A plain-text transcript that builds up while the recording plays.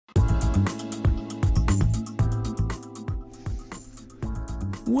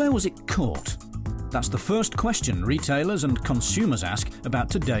Where was it caught? That's the first question retailers and consumers ask about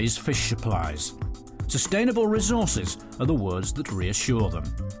today's fish supplies. Sustainable resources are the words that reassure them.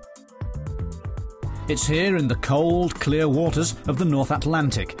 It's here in the cold, clear waters of the North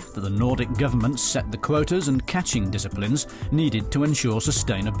Atlantic that the Nordic governments set the quotas and catching disciplines needed to ensure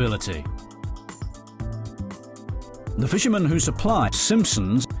sustainability. The fishermen who supply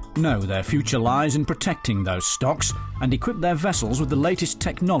Simpsons know their future lies in protecting those stocks and equip their vessels with the latest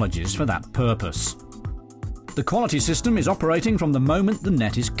technologies for that purpose. The quality system is operating from the moment the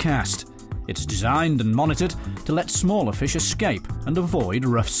net is cast. It's designed and monitored to let smaller fish escape and avoid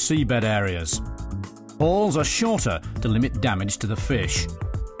rough seabed areas. Hauls are shorter to limit damage to the fish.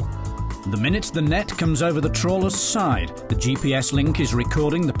 The minute the net comes over the trawler's side, the GPS link is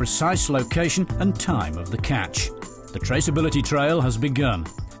recording the precise location and time of the catch. The traceability trail has begun.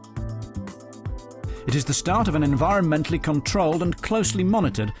 It is the start of an environmentally controlled and closely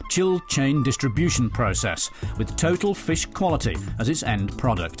monitored chilled chain distribution process, with total fish quality as its end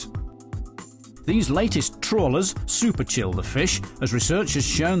product. These latest trawlers super chill the fish, as research has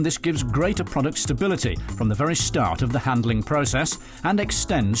shown this gives greater product stability from the very start of the handling process and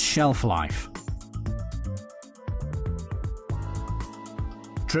extends shelf life.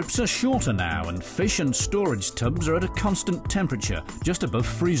 Trips are shorter now, and fish and storage tubs are at a constant temperature just above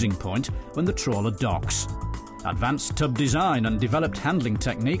freezing point when the trawler docks. Advanced tub design and developed handling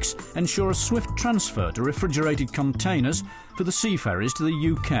techniques ensure a swift transfer to refrigerated containers for the seaferries to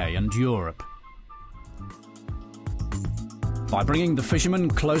the UK and Europe. By bringing the fisherman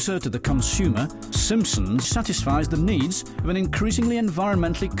closer to the consumer, Simpsons satisfies the needs of an increasingly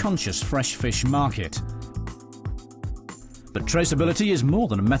environmentally conscious fresh fish market. But traceability is more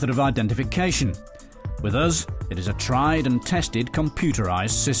than a method of identification. With us, it is a tried and tested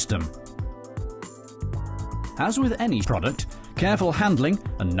computerized system. As with any product, careful handling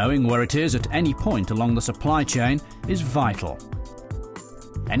and knowing where it is at any point along the supply chain is vital.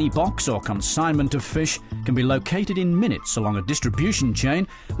 Any box or consignment of fish can be located in minutes along a distribution chain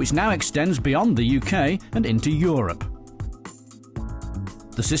which now extends beyond the UK and into Europe.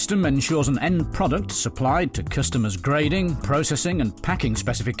 The system ensures an end product supplied to customers' grading, processing and packing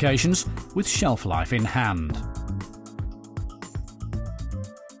specifications with shelf life in hand.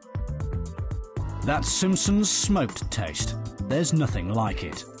 That's Simpsons smoked taste. There's nothing like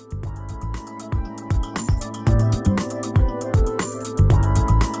it.